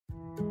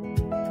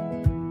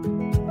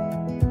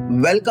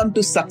Welcome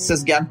to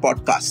Success Gyan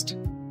podcast.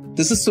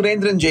 This is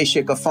Surendran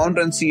Rajsekar,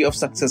 founder and CEO of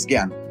Success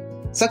Gyan.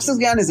 Success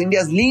Gyan is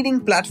India's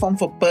leading platform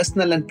for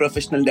personal and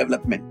professional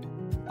development.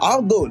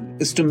 Our goal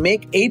is to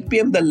make 8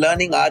 p.m. the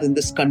learning hour in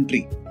this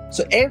country.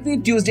 So every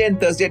Tuesday and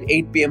Thursday at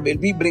 8 p.m. we'll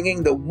be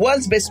bringing the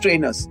world's best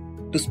trainers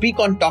to speak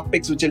on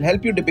topics which will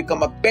help you to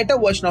become a better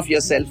version of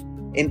yourself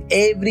in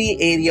every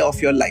area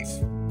of your life.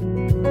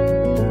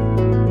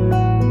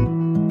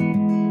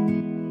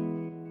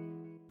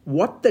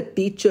 What the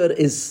teacher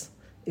is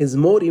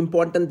more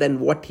important than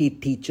what he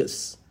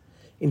teaches.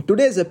 In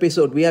today's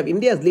episode, we have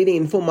India's leading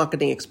info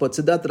marketing expert,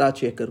 Siddharth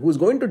Rajsekar, who is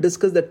going to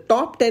discuss the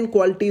top 10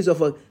 qualities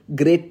of a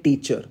great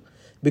teacher,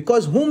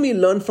 because whom we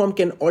learn from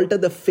can alter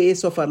the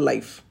face of our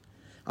life.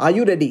 Are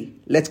you ready?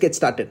 Let's get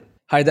started.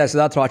 Hi there,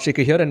 Siddharth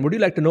Rajsekar here, and would you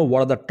like to know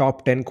what are the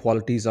top 10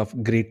 qualities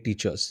of great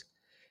teachers?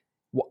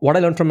 What I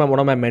learned from one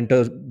of my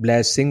mentors,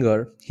 Blair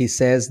Singer, he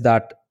says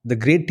that the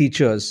great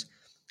teachers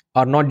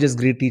are not just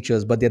great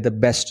teachers, but they're the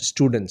best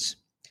students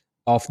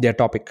of their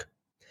topic.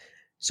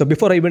 So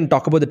before I even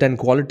talk about the 10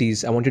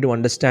 qualities, I want you to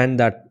understand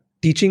that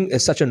teaching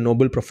is such a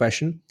noble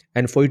profession,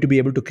 and for you to be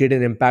able to create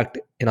an impact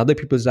in other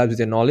people's lives with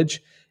your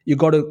knowledge, you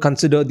got to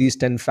consider these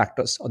 10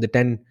 factors or the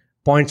 10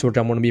 points which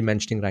I'm going to be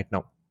mentioning right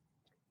now.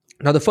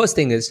 Now, the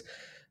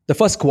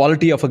first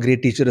quality of a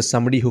great teacher is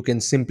somebody who can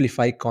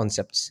simplify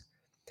concepts.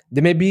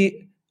 They may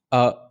be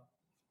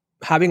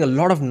having a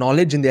lot of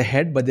knowledge in their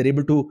head, but they're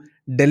able to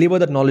deliver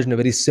that knowledge in a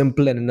very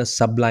simple and in a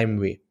sublime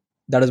way.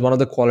 That is one of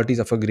the qualities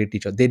of a great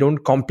teacher. They don't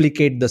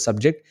complicate the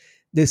subject,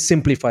 they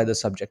simplify the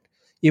subject.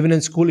 Even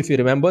in school, if you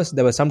remember,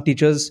 there were some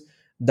teachers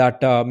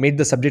that made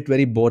the subject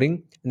very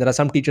boring, and there are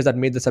some teachers that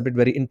made the subject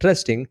very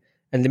interesting,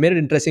 and they made it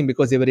interesting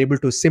because they were able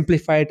to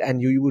simplify it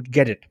and you would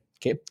get it.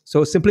 Okay,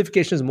 so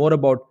simplification is more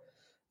about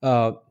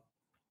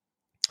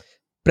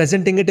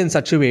presenting it in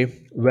such a way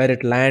where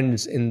it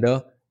lands in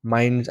the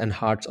minds and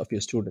hearts of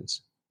your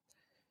students.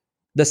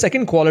 The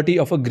second quality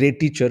of a great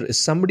teacher is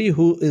somebody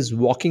who is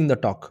walking the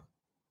talk.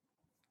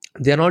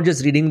 They are not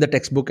just reading the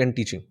textbook and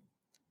teaching.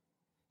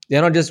 They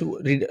are not just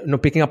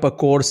picking up a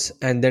course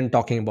and then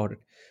talking about it.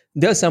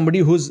 They are somebody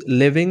who's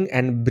living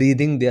and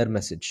breathing their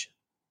message.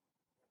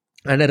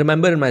 And I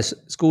remember in my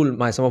school,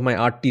 some of my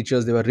art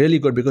teachers, they were really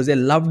good because they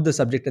loved the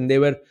subject and they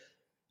were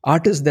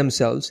artists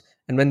themselves.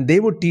 And when they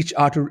would teach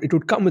art, it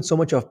would come with so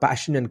much of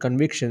passion and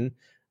conviction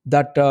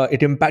that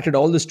it impacted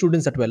all the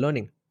students that were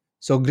learning.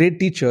 So great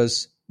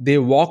teachers, they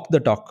walk the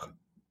talk.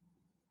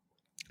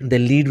 They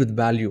lead with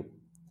value.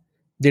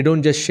 They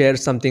don't just share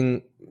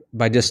something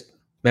by just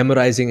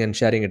memorizing and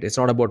sharing it. It's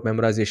not about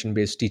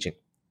memorization-based teaching.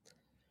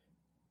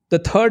 The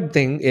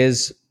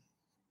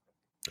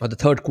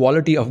third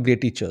quality of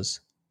great teachers,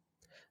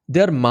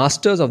 they are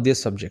masters of their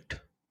subject.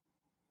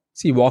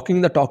 See,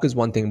 walking the talk is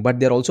one thing, but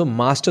they're also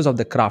masters of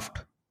the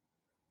craft.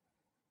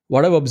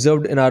 What I've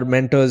observed in our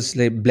mentors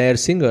like Blair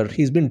Singer,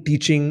 he's been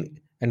teaching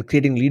and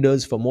creating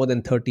leaders for more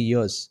than 30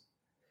 years.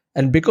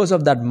 And because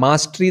of that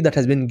mastery that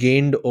has been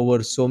gained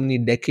over so many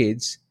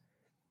decades,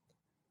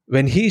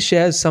 when he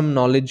shares some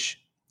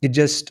knowledge, it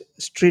just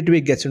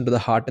straightaway gets into the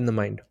heart and the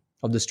mind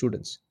of the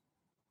students.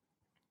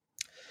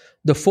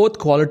 The fourth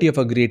quality of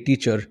a great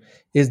teacher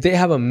is they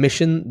have a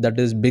mission that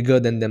is bigger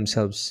than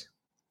themselves.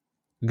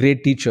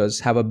 Great teachers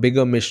have a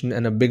bigger mission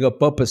and a bigger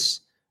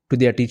purpose to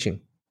their teaching.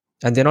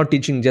 And they're not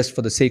teaching just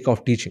for the sake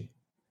of teaching.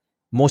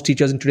 Most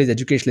teachers in today's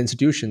educational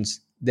institutions,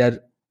 they're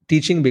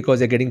teaching because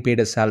they're getting paid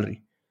a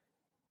salary.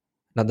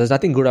 Now, there's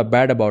nothing good or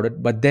bad about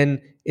it, but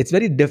then it's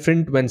very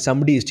different when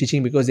somebody is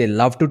teaching because they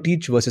love to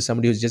teach versus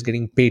somebody who's just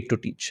getting paid to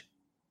teach.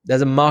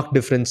 There's a marked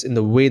difference in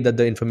the way that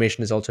the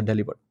information is also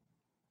delivered.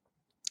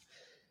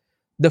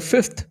 The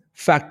fifth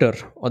factor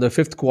or the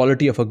fifth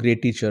quality of a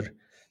great teacher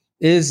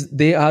is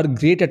they are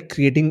great at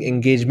creating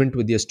engagement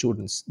with their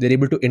students. They're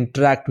able to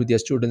interact with their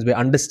students by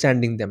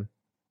understanding them.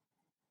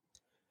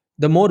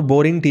 The more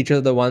boring teachers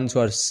are the ones who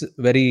are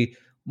very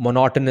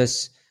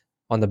monotonous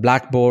on the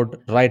blackboard,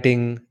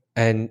 writing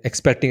and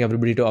expecting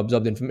everybody to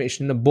absorb the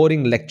information in a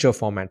boring lecture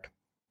format.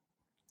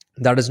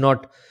 That is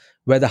not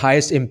where the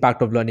highest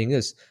impact of learning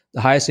is.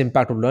 The highest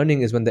impact of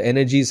learning is when the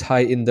energy is high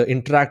in the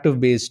interactive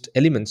based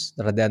elements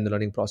that are there in the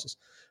learning process.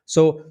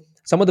 So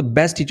some of the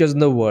best teachers in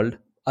the world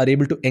are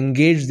able to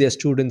engage their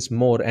students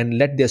more and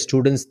let their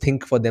students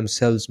think for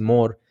themselves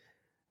more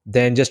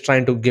than just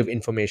trying to give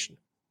information.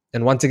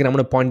 And once again, I'm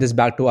going to point this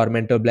back to our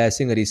mentor Blair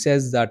Singer. He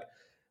says that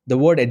the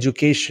word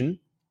education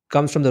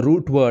comes from the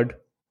root word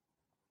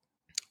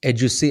I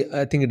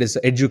think it is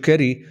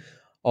educare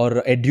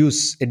or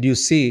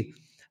educe,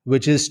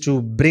 which is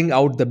to bring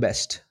out the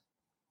best,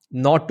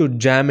 not to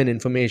jam in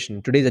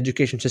information. Today's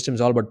education system is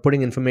all about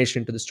putting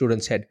information into the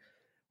student's head.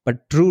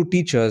 But true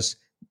teachers,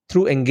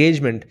 through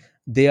engagement,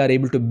 they are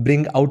able to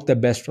bring out the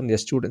best from their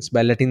students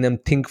by letting them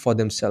think for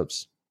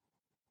themselves.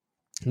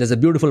 There's a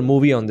beautiful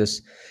movie on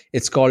this.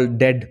 It's called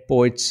Dead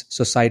Poets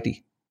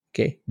Society.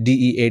 Okay,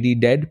 DEAD,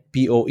 Dead,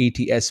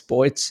 POETS,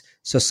 Poets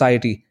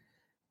Society.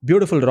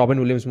 Beautiful Robin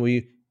Williams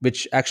movie,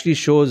 which actually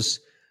shows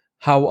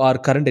how our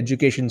current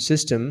education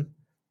system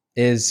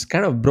is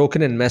kind of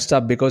broken and messed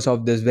up because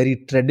of this very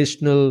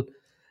traditional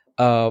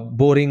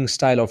boring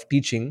style of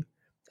teaching.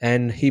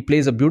 And he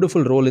plays a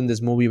beautiful role in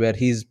this movie where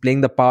he's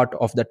playing the part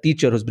of the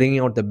teacher who's bringing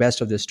out the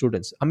best of the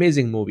students.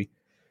 Amazing movie.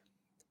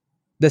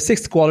 The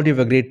sixth quality of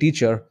a great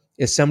teacher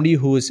is somebody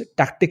who is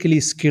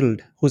tactically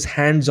skilled, who's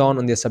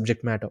hands-on their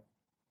subject matter.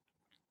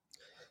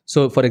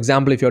 So, for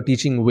example, if you're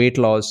teaching weight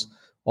loss,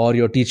 or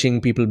you're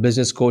teaching people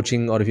business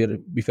coaching, or if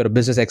you're a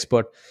business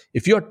expert,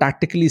 if you're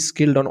tactically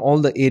skilled on all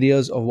the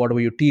areas of whatever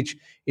you teach,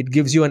 it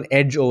gives you an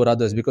edge over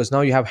others because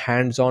now you have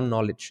hands-on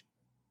knowledge.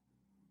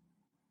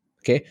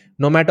 Okay,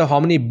 no matter how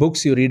many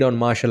books you read on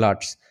martial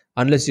arts,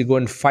 unless you go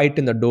and fight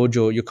in the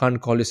dojo, you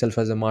can't call yourself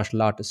as a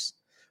martial artist.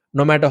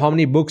 No matter how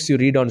many books you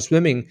read on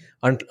swimming,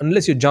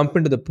 unless you jump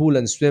into the pool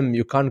and swim,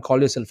 you can't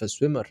call yourself a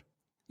swimmer,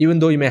 even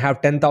though you may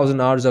have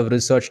 10,000 hours of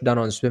research done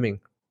on swimming.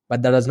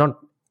 But that does not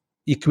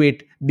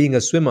equate being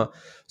a swimmer.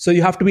 So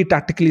you have to be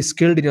tactically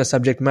skilled in your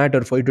subject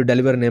matter for you to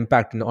deliver an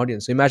impact in the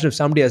audience. So imagine if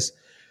somebody has,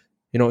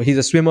 he's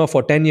a swimmer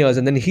for 10 years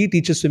and then he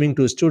teaches swimming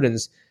to his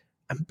students.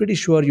 I'm pretty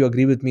sure you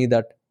agree with me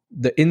that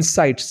the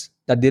insights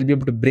that they'll be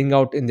able to bring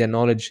out in their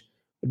knowledge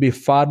would be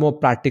far more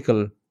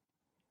practical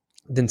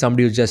than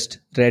somebody who just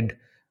read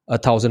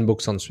 1,000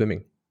 books on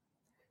swimming.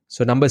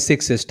 So number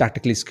 6 is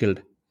tactically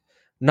skilled.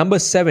 Number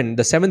 7,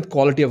 the seventh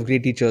quality of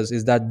great teachers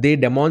is that they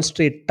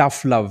demonstrate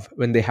tough love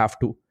when they have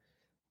to.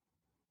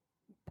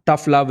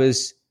 Tough love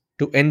is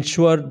to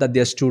ensure that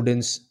their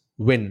students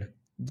win,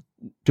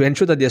 to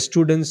ensure that their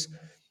students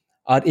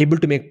are able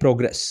to make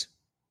progress.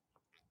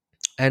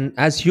 And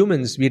as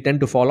humans, we tend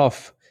to fall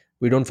off.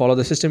 We don't follow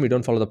the system, we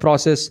don't follow the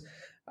process.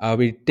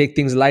 We take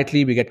things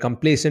lightly, we get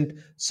complacent.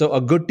 So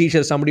a good teacher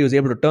is somebody who's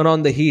able to turn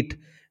on the heat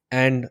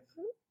and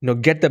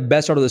get the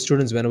best out of the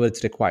students whenever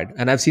it's required.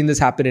 And I've seen this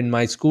happen in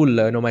my school.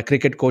 My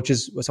cricket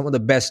coaches were some of the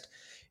best.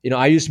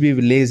 I used to be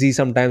lazy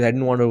sometimes. I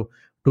didn't want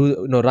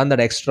to run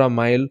that extra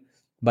mile,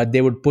 but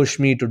they would push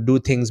me to do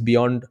things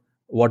beyond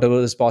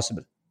whatever is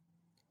possible.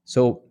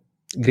 So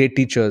great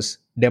teachers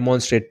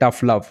demonstrate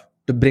tough love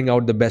to bring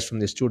out the best from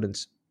their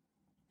students.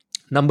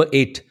 Number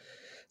 8,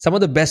 some of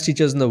the best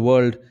teachers in the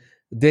world,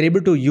 they're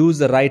able to use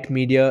the right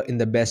media in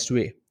the best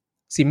way.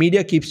 See,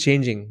 media keeps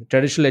changing.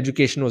 Traditional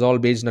education was all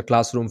based in a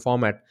classroom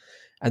format.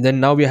 And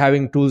then now we're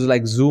having tools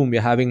like Zoom,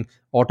 we're having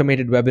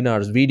automated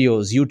webinars,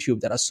 videos,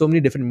 YouTube. There are so many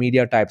different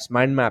media types,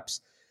 mind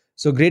maps.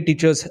 So great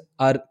teachers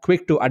are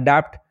quick to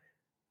adapt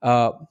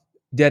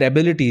their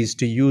abilities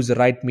to use the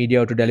right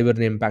media to deliver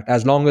an impact,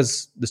 as long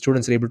as the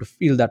students are able to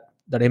feel that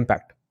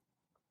impact.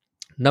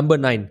 Number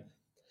 9,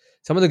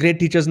 some of the great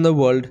teachers in the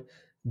world,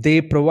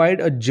 they provide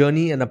a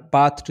journey and a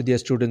path to their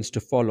students to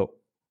follow.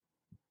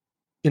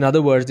 In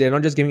other words, they're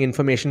not just giving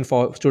information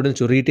for students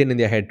to retain in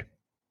their head.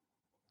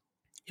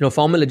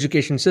 Formal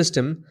education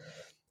system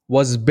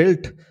was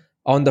built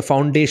on the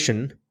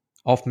foundation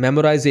of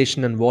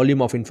memorization and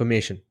volume of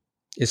information.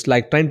 It's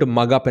like trying to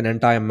mug up an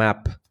entire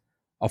map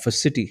of a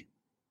city,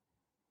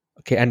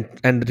 okay,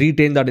 and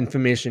retain that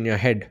information in your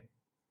head.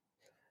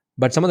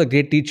 But some of the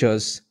great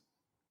teachers,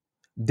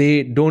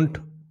 they don't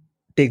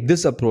take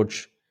this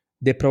approach.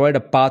 They provide a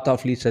path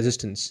of least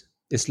resistance.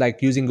 It's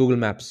like using Google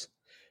Maps.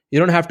 You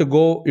do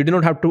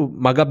not have to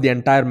mug up the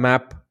entire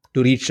map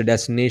to reach the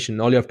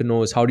destination. All you have to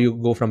know is how do you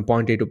go from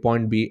point A to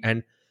point B,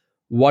 and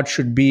what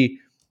should be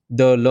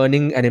the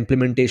learning and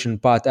implementation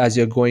path as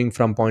you're going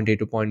from point A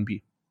to point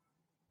B.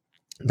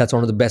 That's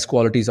one of the best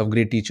qualities of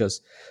great teachers.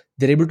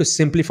 They're able to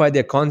simplify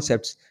their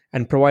concepts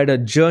and provide a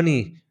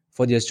journey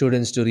for their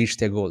students to reach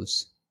their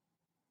goals.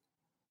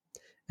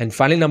 And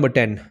finally, number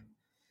 10,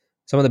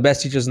 some of the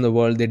best teachers in the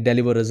world, they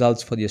deliver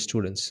results for their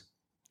students.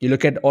 You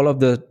look at all of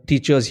the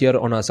teachers here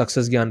on our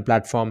Success Gyan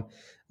platform,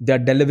 they're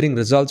delivering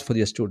results for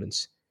their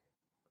students.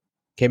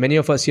 Okay, many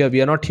of us here,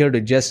 we are not here to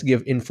just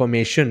give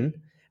information,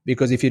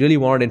 because if you really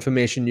want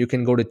information, you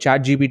can go to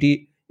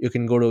ChatGPT, you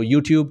can go to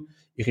YouTube,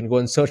 you can go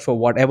and search for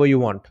whatever you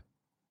want.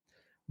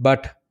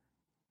 But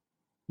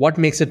what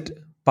makes it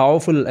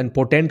powerful and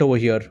potent over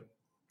here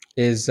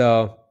is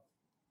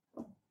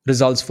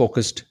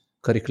results-focused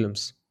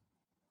curriculums,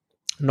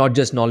 not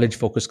just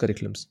knowledge-focused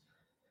curriculums.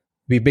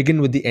 We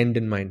begin with the end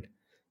in mind.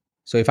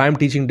 So if I'm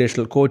teaching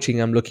digital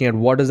coaching, I'm looking at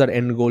what is that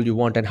end goal you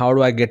want and how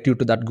do I get you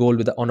to that goal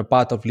on a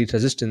path of least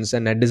resistance,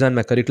 and I design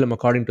my curriculum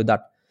according to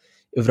that.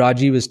 If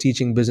Rajiv is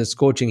teaching business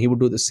coaching, he would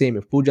do the same.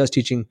 If Pooja is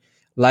teaching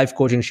life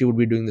coaching, she would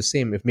be doing the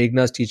same. If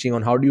Meghna is teaching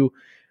on how do you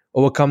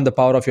overcome the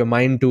power of your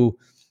mind to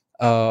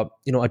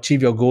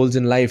achieve your goals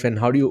in life, and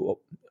how do you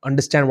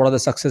understand what are the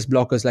success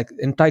blockers, like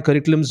entire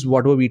curriculums,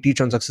 whatever we teach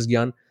on Success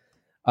Gyan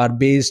are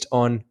based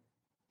on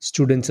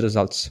students'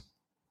 results.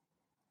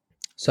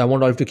 So I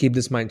want all of you to keep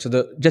this in mind.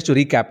 So just to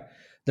recap,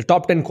 the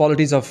top 10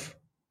 qualities of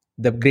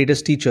the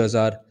greatest teachers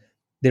are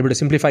they're able to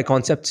simplify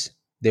concepts,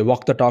 they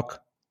walk the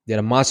talk, they're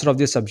a master of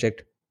their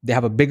subject, they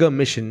have a bigger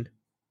mission,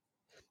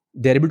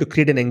 they're able to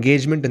create an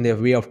engagement in their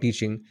way of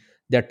teaching,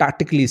 they're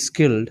tactically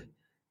skilled,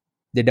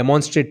 they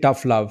demonstrate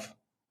tough love,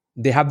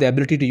 they have the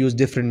ability to use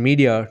different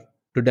media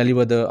to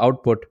deliver the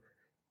output,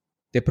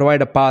 they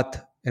provide a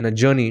path and a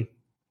journey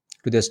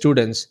to their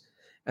students,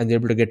 and they're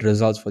able to get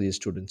results for their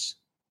students.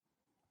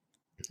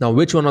 Now,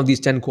 which one of these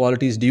 10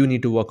 qualities do you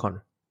need to work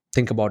on?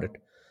 Think about it.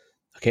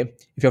 Okay.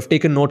 If you have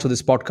taken notes of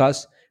this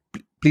podcast,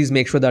 please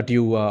make sure that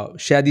you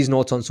share these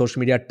notes on social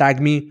media,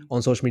 tag me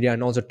on social media,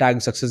 and also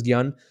tag Success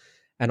Gyan.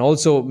 And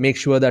also make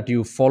sure that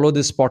you follow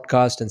this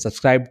podcast and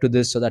subscribe to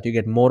this so that you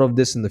get more of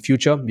this in the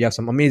future. We have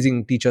some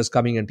amazing teachers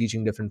coming and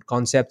teaching different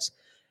concepts.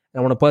 And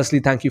I want to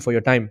personally thank you for your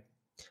time.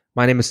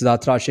 My name is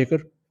Siddharth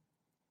Rajsekar,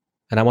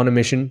 and I'm on a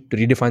mission to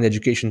redefine the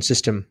education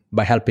system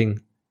by helping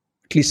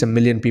at least 1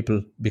 million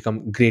people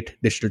become great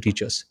digital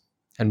teachers.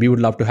 And we would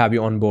love to have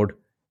you on board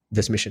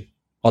this mission.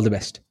 All the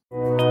best.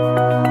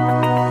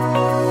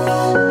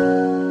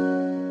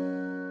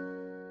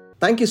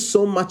 Thank you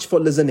so much for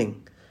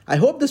listening. I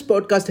hope this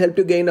podcast helped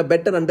you gain a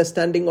better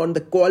understanding on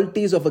the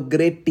qualities of a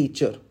great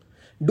teacher.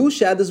 Do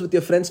share this with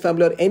your friends,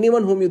 family, or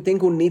anyone whom you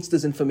think who needs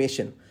this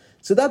information.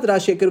 Siddharth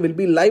Rajsekar will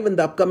be live in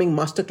the upcoming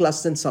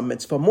masterclasses and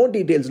summits. For more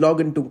details,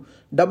 log into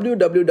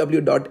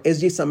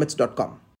www.sgsummits.com.